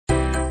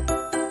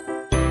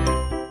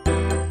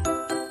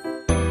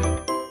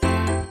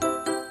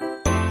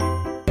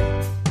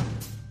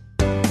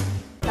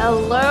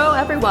Hello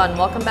everyone,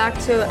 welcome back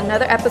to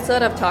another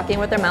episode of Talking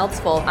with Our Mouths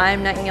Full.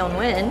 I'm Nightingale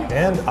Nguyen.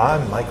 And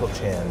I'm Michael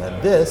Chan,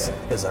 and this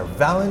is our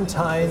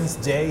Valentine's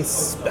Day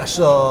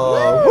special.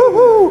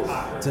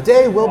 Woohoo!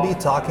 Today we'll be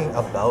talking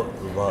about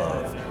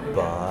love,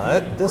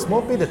 but this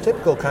won't be the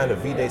typical kind of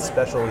V-Day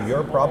special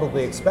you're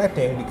probably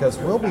expecting because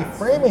we'll be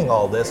framing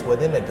all this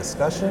within a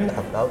discussion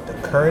about the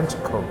current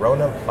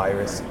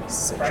coronavirus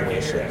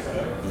situation.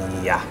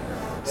 Yeah.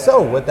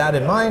 So with that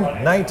in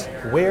mind, Knight,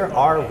 where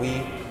are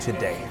we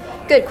today?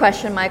 Good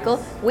question,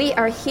 Michael. We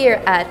are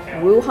here at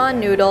Wuhan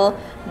Noodle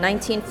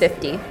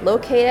 1950,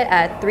 located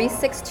at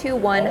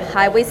 3621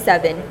 Highway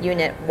 7,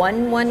 Unit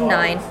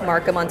 119,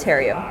 Markham,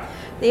 Ontario.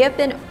 They have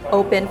been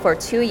open for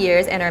 2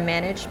 years and are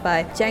managed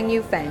by Zhang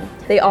Yufeng.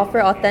 They offer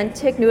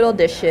authentic noodle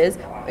dishes,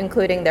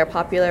 including their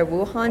popular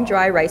Wuhan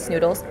dry rice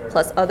noodles,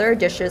 plus other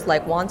dishes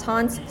like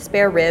wontons,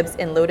 spare ribs,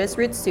 and lotus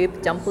root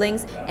soup,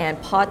 dumplings,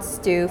 and pot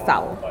stew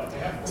fowl.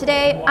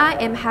 Today, I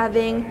am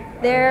having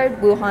their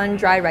Wuhan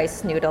dry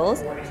rice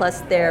noodles, plus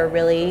their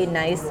really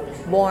nice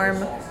warm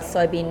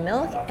soybean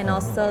milk, and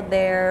also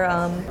their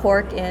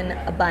pork in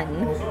a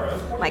bun.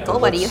 Michael,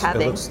 what are you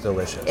having? It looks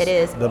delicious. It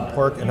is. The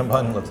pork in a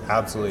bun looks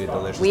absolutely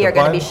delicious. We are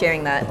going to be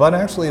sharing that. The bun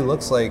actually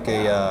looks like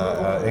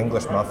a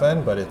English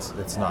muffin, but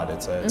it's not.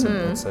 It's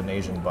an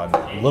Asian bun.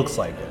 It looks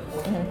like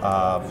it.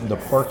 The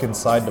pork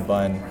inside the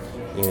bun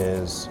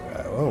is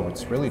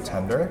it's really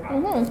tender.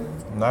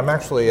 And I'm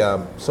actually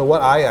so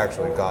what I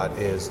actually got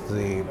is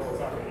the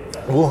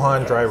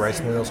Wuhan dry rice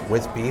noodles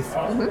with beef,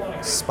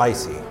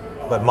 spicy,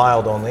 but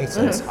mild only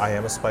since I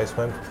am a spice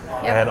wimp.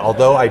 Yep. And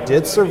although I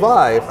did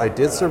survive a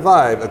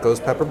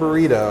ghost pepper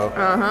burrito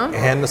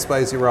and the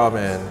spicy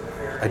ramen,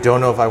 I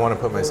don't know if I want to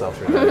put myself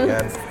through that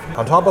again.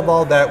 On top of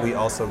all that, we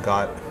also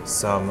got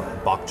some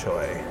bok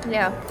choy.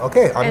 Yeah.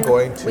 Okay, I'm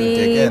going to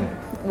dig in.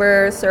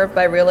 We're served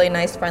by really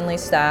nice, friendly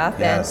staff,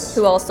 Yes. and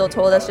who also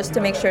told us just to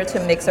make sure to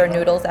mix our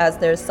noodles as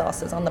there's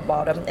sauces on the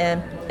bottom,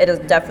 and it is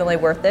definitely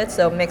worth it.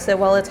 So mix it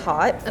while it's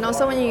hot. And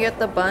also, when you get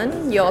the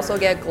bun, you also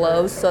get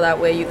gloves, so that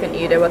way you can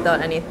eat it without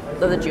any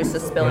of the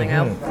juices spilling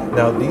out.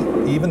 Now,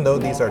 even though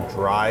these are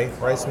dry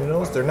rice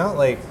noodles, they're not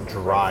like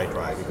dry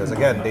because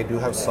again, they do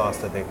have sauce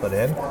that they put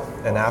in,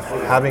 and after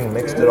having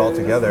mixed it all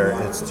together,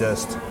 it's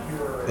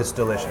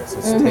delicious.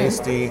 It's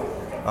tasty.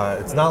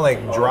 It's not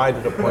like dry to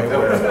the point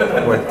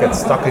where it gets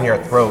stuck in your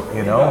throat,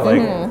 you know?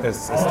 Like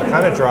it's the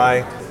kind of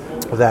dry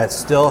that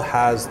still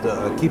has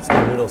keeps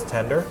the noodles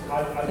tender.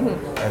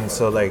 And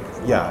so it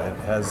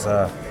has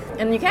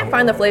And you can't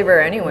find the flavor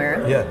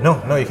anywhere. yeah, no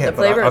you can't.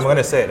 The flavor But I'm is- going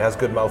to say it has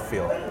good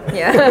mouthfeel.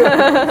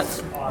 Yeah.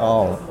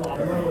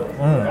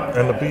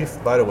 And the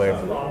beef, by the way,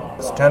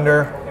 is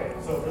tender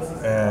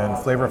and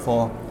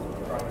flavorful.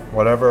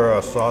 Whatever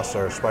sauce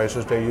or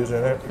spices they use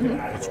in it,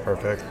 it's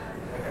perfect.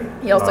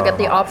 You also get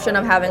the option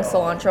of having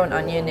cilantro and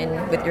onion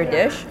in with your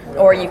dish,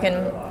 or you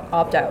can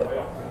opt out.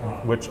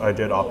 Which I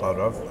did opt out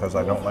of because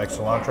I don't like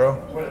cilantro.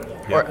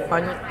 Or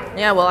onion.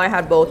 Yeah, well, I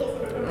had both.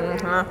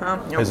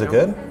 Is it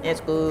good?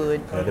 It's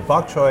good. Yeah, the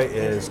bok choy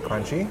is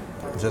crunchy,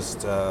 just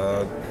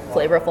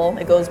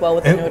Flavorful. It goes well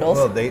with the noodles.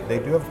 Well, they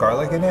do have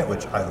garlic in it,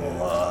 which I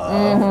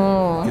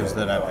love. Gives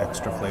that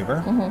extra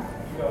flavor.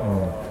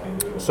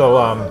 So,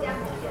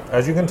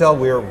 as you can tell,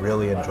 we're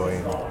really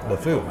enjoying the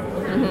food.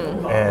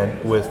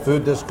 And with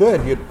food this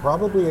good, you'd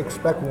probably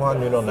expect Wuhan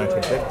Noodle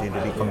 1950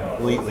 to be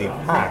completely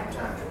packed.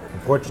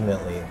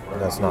 Unfortunately,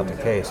 that's not the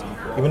case.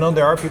 Even though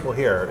there are people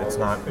here, it's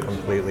not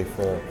completely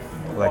full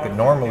like it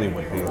normally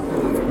would be.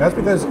 And that's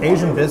because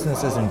Asian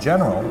businesses in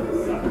general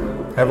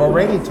have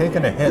already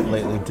taken a hit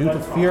lately due to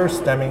fear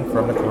stemming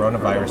from the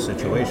coronavirus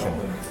situation.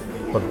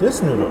 But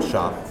this noodle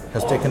shop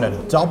has taken a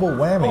double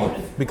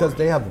whammy because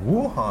they have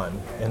Wuhan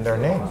in their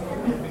name.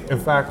 In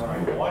fact,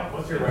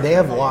 they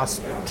have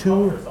lost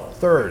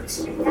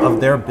 2/3 of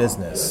their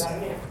business,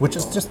 which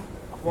is just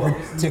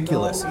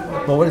ridiculous.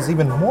 But what is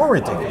even more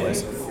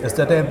ridiculous is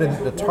that they have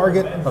been the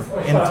target of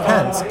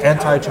intense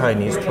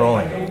anti-Chinese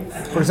trolling.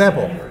 For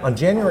example, on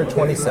January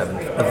 27th,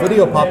 a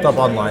video popped up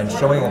online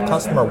showing a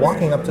customer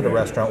walking up to the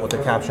restaurant with the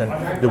caption,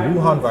 "The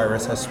Wuhan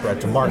virus has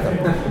spread to Markham."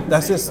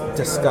 That's just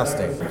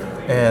disgusting.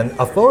 And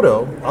a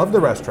photo of the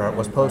restaurant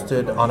was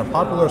posted on a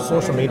popular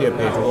social media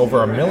page with over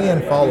 1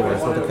 million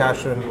followers with the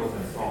caption,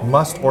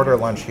 "Must order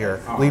lunch here,"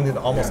 leading to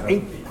almost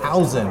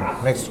 8,000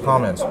 mixed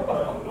comments.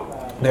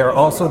 They are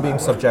also being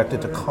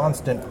subjected to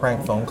constant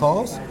prank phone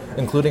calls,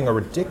 including a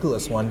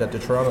ridiculous one that the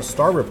Toronto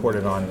Star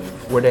reported on,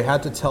 where they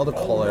had to tell the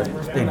caller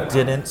they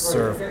didn't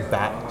serve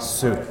bat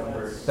soup.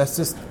 That's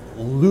just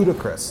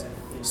ludicrous.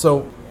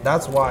 So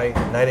that's why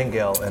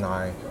Nightingale and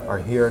I are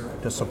here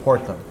to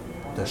support them,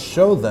 to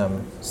show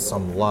them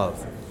some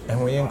love.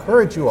 And we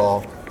encourage you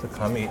all to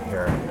come eat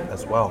here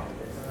as well.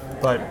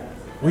 But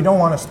we don't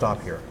want to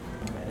stop here.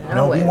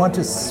 No, we want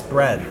to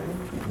spread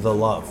the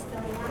love.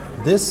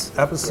 This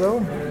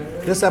episode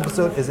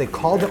is a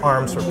call to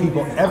arms for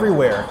people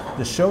everywhere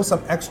to show some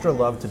extra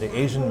love to the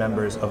Asian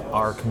members of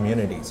our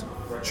communities.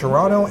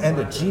 Toronto and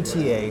the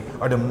GTA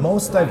are the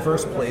most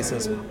diverse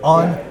places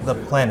on the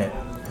planet.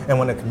 And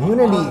when a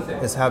community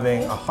is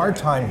having a hard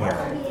time here,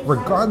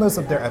 regardless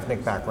of their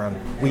ethnic background,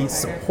 we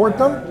support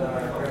them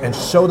and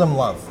show them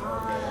love.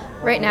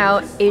 Right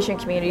now, Asian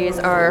communities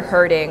are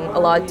hurting a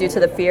lot due to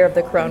the fear of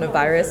the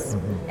coronavirus.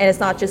 And it's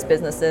not just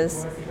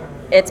businesses.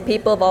 It's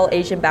people of all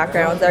Asian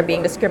backgrounds that are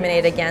being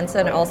discriminated against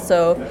and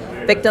also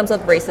victims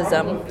of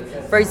racism.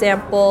 For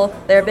example,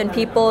 there have been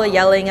people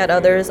yelling at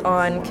others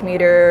on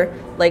commuter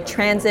like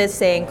transit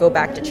saying go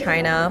back to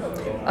China.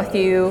 A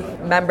few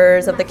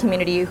members of the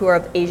community who are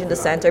of Asian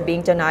descent are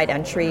being denied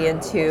entry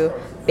into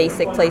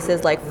basic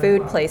places like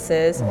food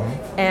places.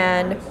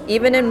 And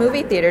even in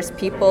movie theaters,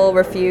 people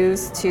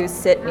refuse to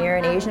sit near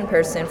an Asian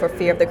person for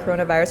fear of the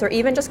coronavirus, or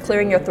even just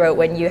clearing your throat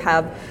when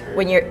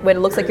it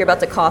looks like you're about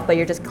to cough, but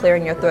you're just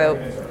clearing your throat.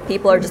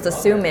 People are just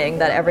assuming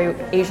that every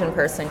Asian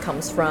person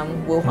comes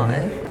from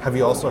Wuhan. Have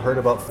you also heard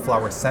about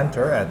Flower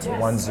Center at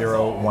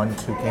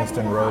 1012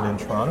 Kingston Road in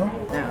Toronto?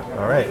 No.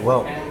 All right,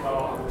 well,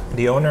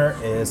 the owner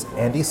is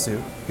Andy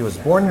Su. He was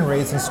born and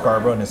raised in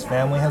Scarborough, and his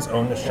family has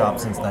owned the shop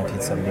since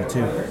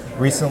 1972.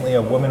 Recently,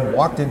 a woman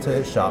walked into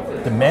his shop,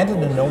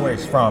 demanded to know where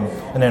he's from,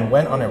 and then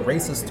went on a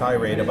racist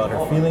tirade about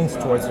her feelings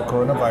towards the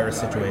coronavirus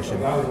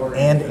situation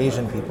and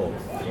Asian people.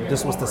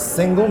 This was the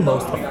single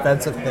most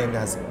offensive thing that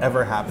has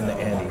ever happened to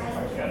Andy.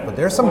 But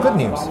there's some good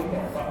news.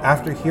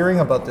 After hearing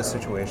about this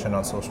situation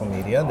on social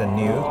media, the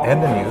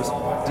news,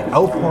 the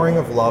outpouring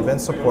of love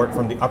and support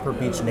from the Upper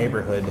Beach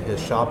neighborhood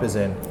his shop is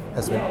in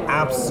has been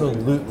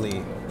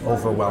absolutely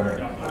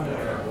overwhelming.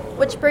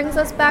 Which brings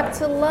us back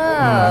to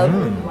love.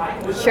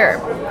 Sure,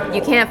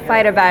 you can't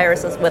fight a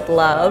virus with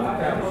love,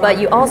 but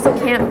you also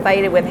can't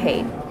fight it with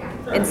hate.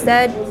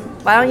 Instead,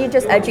 why don't you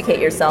just educate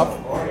yourself,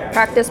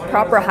 practice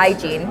proper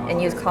hygiene,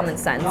 and use common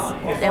sense.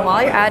 And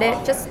while you're at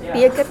it, just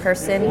be a good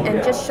person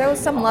and just show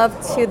some love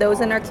to those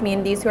in our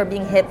communities who are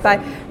being hit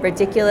by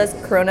ridiculous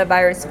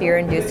coronavirus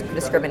fear-induced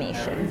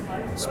discrimination.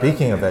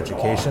 Speaking of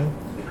education,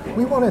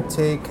 we want to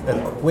take a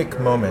quick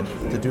moment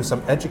to do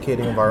some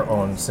educating of our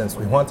own since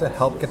we want to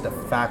help get the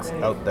facts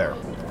out there.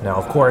 Now,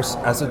 of course,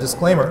 as a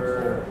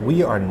disclaimer,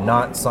 we are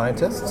not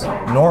scientists,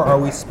 nor are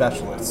we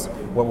specialists.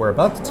 What we're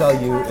about to tell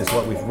you is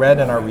what we've read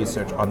in our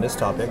research on this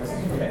topic.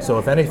 So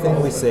if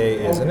anything we say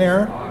is an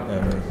error,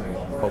 and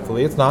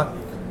hopefully it's not,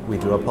 we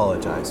do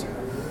apologize.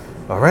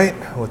 All right,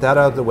 with that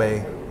out of the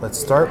way, let's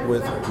start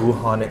with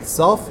Wuhan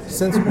itself,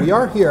 since we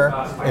are here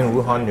in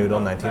Wuhan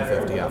Noodle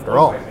 1950 after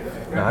all.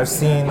 Now, I've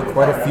seen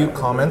quite a few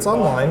comments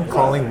online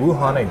calling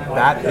Wuhan a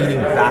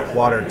bat-eating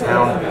backwater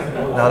town.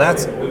 Now,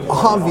 that's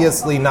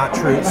obviously not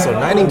true, so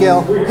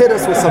Nightingale, hit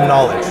us with some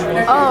knowledge.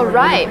 All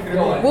right.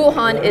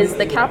 Wuhan is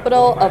the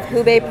capital of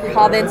Hubei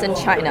province in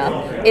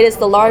China. It is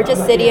the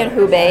largest city in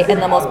Hubei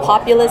and the most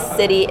populous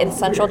city in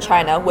central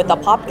China with a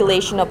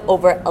population of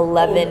over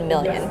 11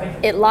 million.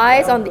 It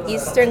lies on the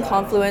eastern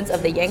confluence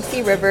of the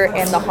Yangtze River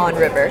and the Han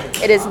River.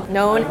 It is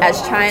known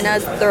as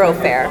China's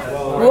thoroughfare.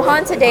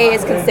 Wuhan today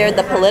is considered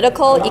the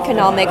political,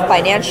 economic,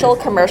 financial,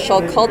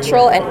 commercial,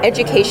 cultural, and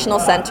educational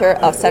center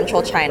of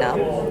central China.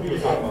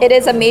 It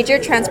is a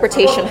major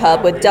transportation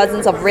hub with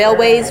dozens of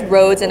railways,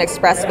 roads, and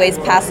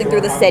expressways passing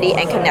through the city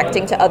and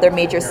connecting to other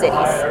major cities.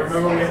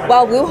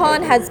 While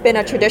Wuhan has been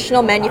a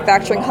traditional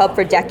manufacturing hub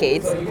for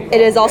decades,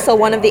 it is also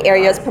one of the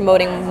areas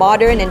promoting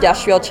modern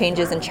industrial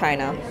changes in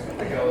China.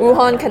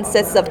 Wuhan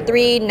consists of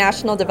 3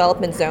 national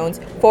development zones,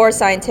 4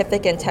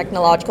 scientific and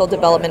technological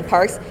development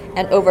parks,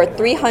 and over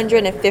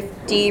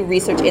 350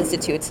 research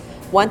institutes,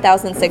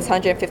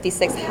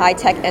 1,656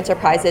 high-tech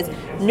enterprises,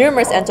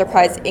 numerous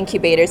enterprise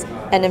incubators,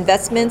 and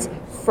investments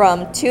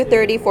from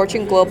 230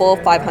 Fortune Global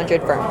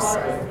 500 firms.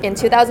 In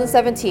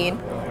 2017,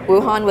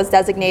 Wuhan was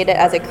designated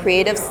as a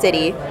creative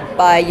city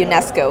by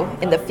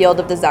UNESCO in the field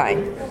of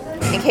design.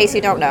 In case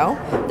you don't know,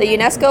 the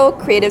UNESCO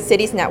Creative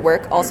Cities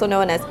Network, also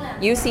known as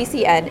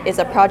UCCN, is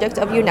a project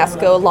of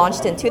UNESCO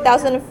launched in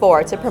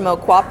 2004 to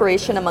promote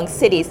cooperation among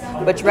cities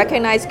which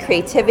recognize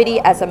creativity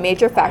as a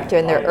major factor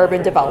in their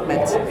urban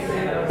development.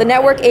 The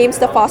network aims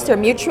to foster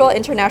mutual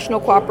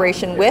international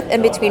cooperation with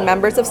and between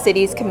members of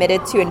cities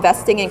committed to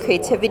investing in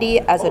creativity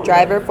as a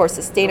driver for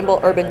sustainable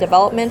urban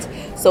development,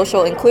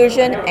 social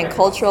inclusion, and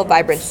cultural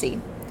vibrancy.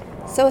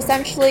 So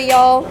essentially,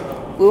 y'all,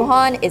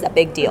 Wuhan is a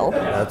big deal.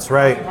 That's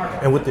right.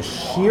 And with the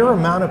sheer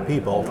amount of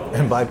people,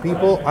 and by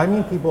people, I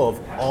mean people of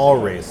all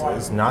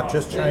races, not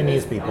just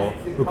Chinese people,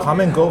 who come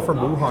and go from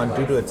Wuhan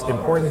due to its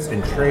importance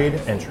in trade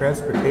and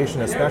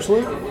transportation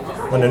especially,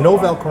 when the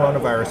novel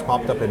coronavirus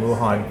popped up in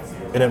Wuhan,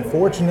 it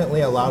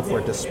unfortunately allowed for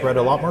it to spread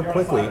a lot more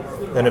quickly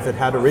than if it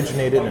had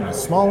originated in a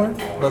smaller,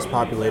 less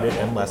populated,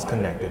 and less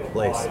connected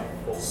place.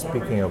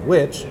 Speaking of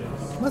which,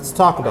 let's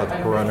talk about the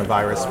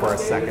coronavirus for a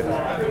second.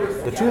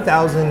 The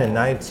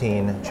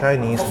 2019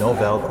 Chinese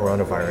novel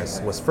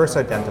coronavirus was first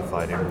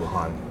identified in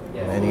Wuhan.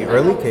 Many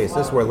early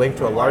cases were linked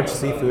to a large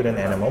seafood and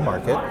animal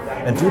market,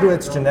 and due to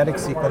its genetic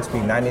sequence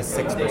being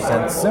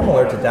 96%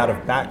 similar to that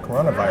of bat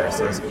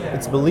coronaviruses,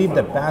 it's believed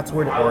that bats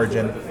were the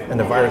origin and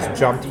the virus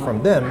jumped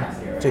from them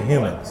to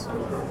humans.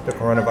 The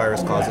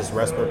coronavirus causes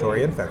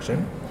respiratory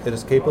infection. It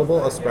is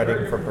capable of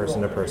spreading from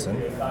person to person.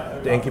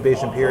 The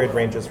incubation period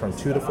ranges from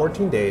 2 to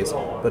 14 days,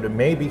 but it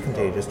may be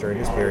contagious during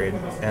this period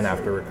and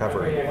after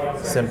recovery.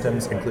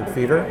 Symptoms include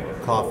fever,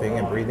 coughing,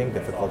 and breathing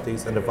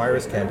difficulties, and the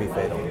virus can be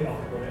fatal.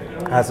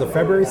 As of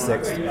February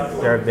 6th,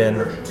 there have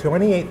been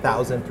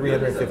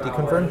 28,350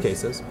 confirmed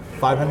cases,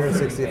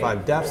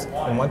 565 deaths,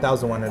 and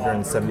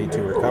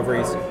 1,172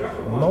 recoveries.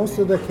 Most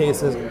of the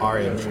cases are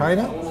in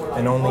China,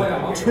 and only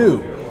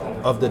 2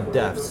 of the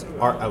deaths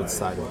are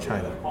outside of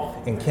China.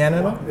 In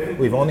Canada,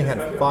 we've only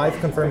had 5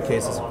 confirmed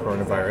cases of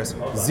coronavirus,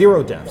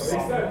 0 deaths.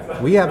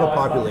 We have a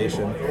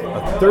population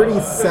of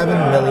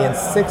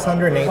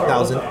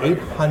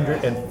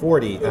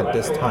 37,608,840 at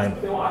this time.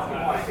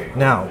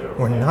 Now,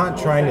 we're not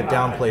trying to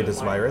downplay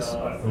this virus,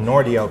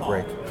 nor the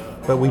outbreak,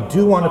 but we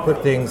do want to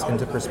put things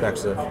into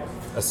perspective,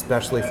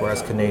 especially for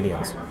us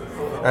Canadians.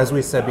 As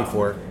we said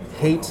before,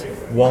 hate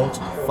won't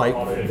fight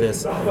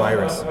this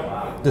virus.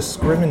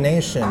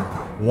 Discrimination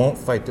won't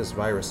fight this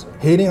virus.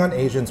 Hating on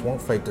Asians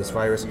won't fight this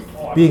virus.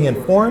 Being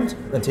informed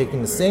and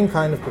taking the same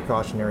kind of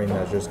precautionary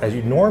measures as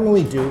you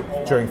normally do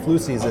during flu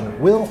season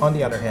will, on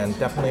the other hand,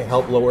 definitely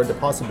help lower the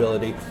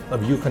possibility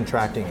of you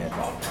contracting it.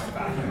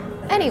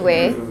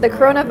 Anyway, the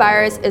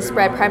coronavirus is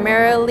spread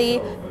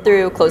primarily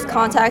through close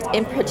contact,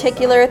 in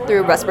particular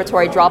through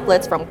respiratory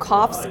droplets from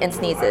coughs and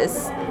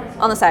sneezes.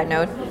 On a side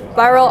note,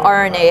 viral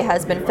RNA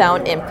has been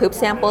found in poop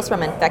samples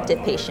from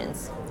infected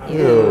patients.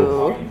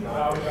 Ew.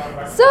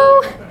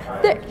 So,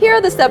 here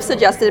are the steps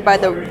suggested by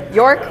the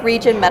York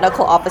Region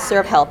Medical Officer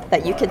of Health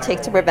that you can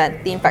take to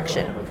prevent the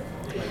infection.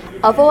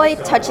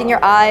 Avoid touching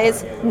your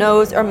eyes,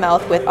 nose, or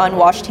mouth with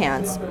unwashed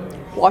hands.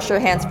 Wash your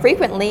hands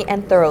frequently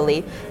and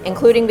thoroughly,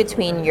 including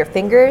between your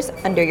fingers,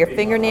 under your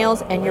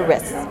fingernails, and your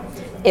wrists.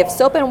 If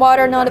soap and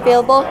water are not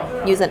available,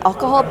 use an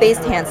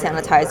alcohol-based hand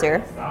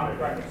sanitizer.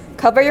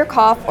 Cover your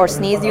cough or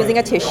sneeze using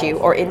a tissue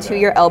or into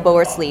your elbow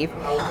or sleeve.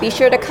 Be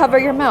sure to cover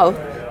your mouth.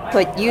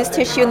 Put used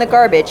tissue in the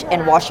garbage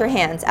and wash your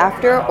hands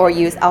after, or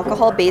use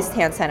alcohol-based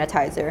hand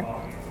sanitizer.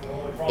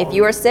 If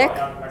you are sick,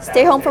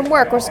 stay home from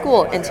work or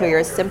school until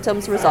your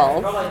symptoms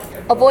resolve.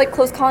 Avoid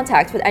close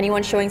contact with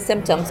anyone showing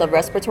symptoms of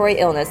respiratory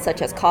illness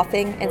such as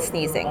coughing and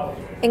sneezing.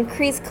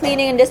 Increase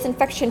cleaning and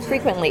disinfection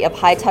frequently of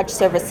high-touch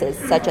surfaces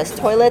such as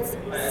toilets,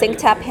 sink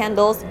tap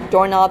handles,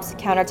 doorknobs,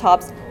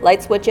 countertops,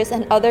 light switches,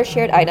 and other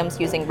shared items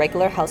using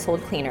regular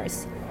household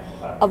cleaners.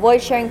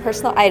 Avoid sharing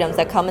personal items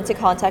that come into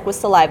contact with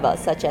saliva,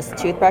 such as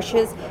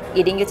toothbrushes,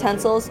 eating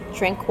utensils,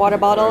 drink water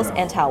bottles,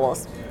 and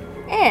towels.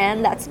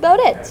 And that's about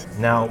it.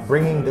 Now,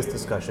 bringing this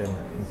discussion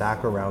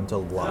back around to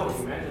love.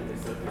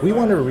 We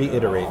want to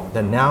reiterate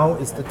that now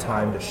is the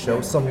time to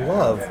show some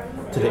love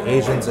to the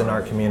Asians in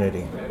our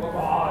community.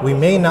 We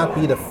may not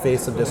be the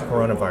face of this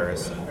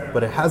coronavirus,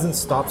 but it hasn't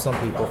stopped some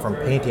people from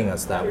painting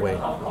us that way.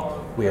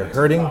 We are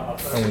hurting,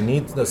 and we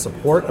need the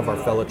support of our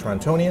fellow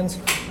Torontonians,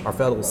 our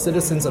fellow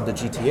citizens of the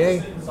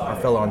GTA, our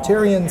fellow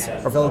Ontarians,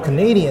 our fellow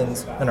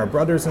Canadians, and our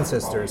brothers and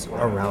sisters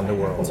around the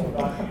world.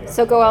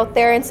 So go out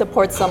there and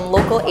support some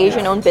local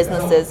Asian-owned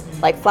businesses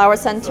like Flower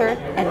Center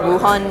and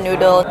Wuhan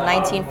Noodle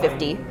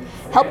 1950.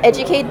 Help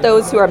educate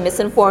those who are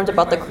misinformed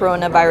about the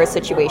coronavirus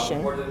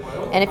situation.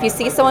 And if you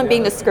see someone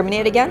being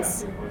discriminated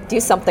against,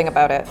 do something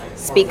about it.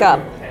 Speak up.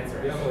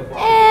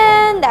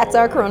 And that's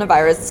our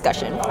coronavirus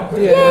discussion.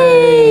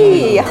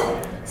 Yay!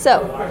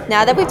 So,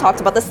 now that we've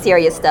talked about the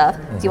serious stuff,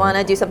 do you want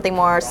to do something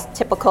more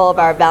typical of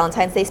our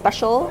Valentine's Day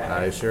special?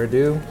 I sure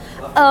do.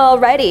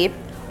 Alrighty.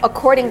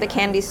 According to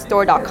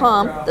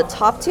CandyStore.com, the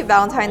top 2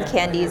 Valentine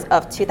candies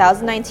of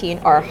 2019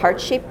 are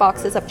heart-shaped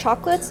boxes of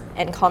chocolates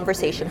and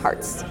conversation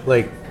hearts.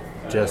 Like,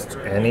 just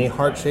any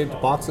heart-shaped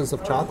boxes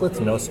of chocolates?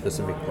 No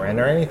specific brand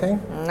or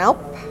anything?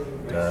 Nope.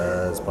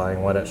 Does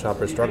buying one at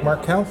Shoppers Drug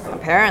Mart count?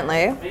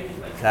 Apparently.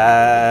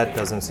 That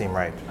doesn't seem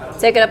right.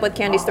 Take it up with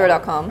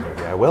CandyStore.com.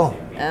 Yeah, I will.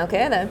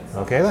 Okay then.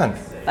 Okay then.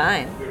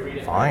 Fine.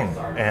 Fine.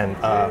 And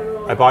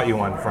I bought you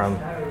one from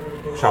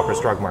Shoppers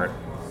Drug Mart.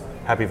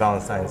 Happy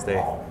Valentine's Day.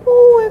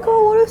 Oh my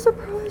god, what a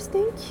surprise.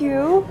 Thank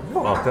you. You're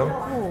welcome.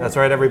 That's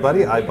right,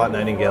 everybody. I bought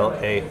Nightingale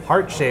a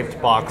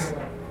heart-shaped box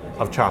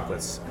of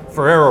chocolates.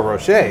 Ferrero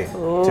Rocher,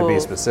 to be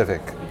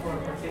specific.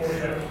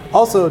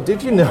 Also,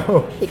 did you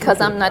know... Because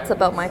I'm nuts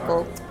about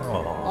Michael.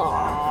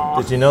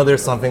 Did you know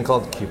there's something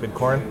called Cupid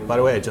corn? By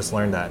the way, I just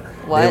learned that.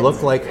 What? They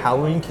look like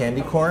Halloween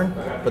candy corn,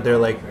 but they're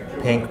like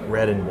pink,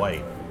 red, and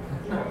white.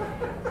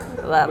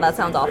 That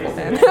sounds awful,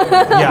 man.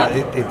 Yeah,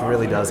 it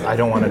really does. I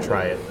don't want to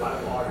try it.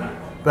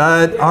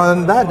 But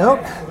on that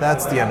note,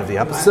 that's the end of the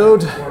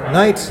episode.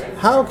 Knight,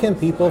 how can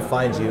people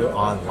find you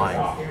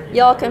online?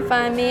 Y'all can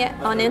find me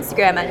on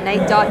Instagram at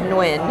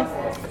night.nguyen.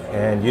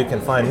 And you can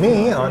find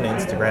me on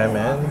Instagram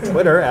and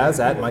Twitter as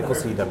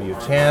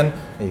 @MichaelCWChan.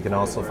 And you can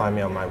also find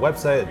me on my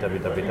website at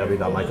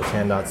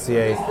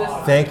www.michaelchan.ca.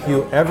 Thank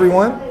you,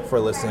 everyone, for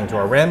listening to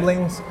our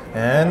ramblings.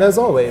 And as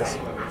always,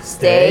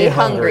 Stay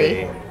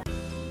hungry.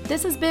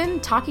 This has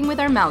been Talking with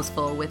Our Mouths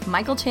Full with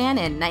Michael Chan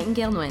and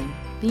Nightingale Nguyen.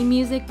 Theme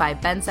music by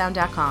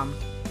bensound.com.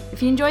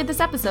 If you enjoyed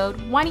this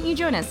episode, why don't you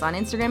join us on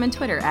Instagram and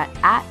Twitter at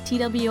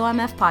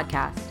 @TWOMF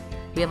Podcast.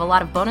 We have a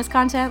lot of bonus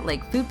content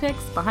like food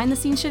pics,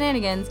 behind-the-scenes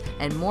shenanigans,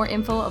 and more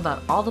info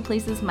about all the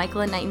places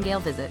Michael and Nightingale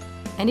visit.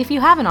 And if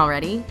you haven't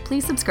already,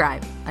 please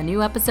subscribe. A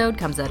new episode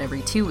comes out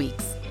every 2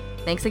 weeks.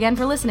 Thanks again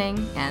for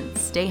listening, and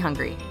stay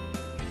hungry.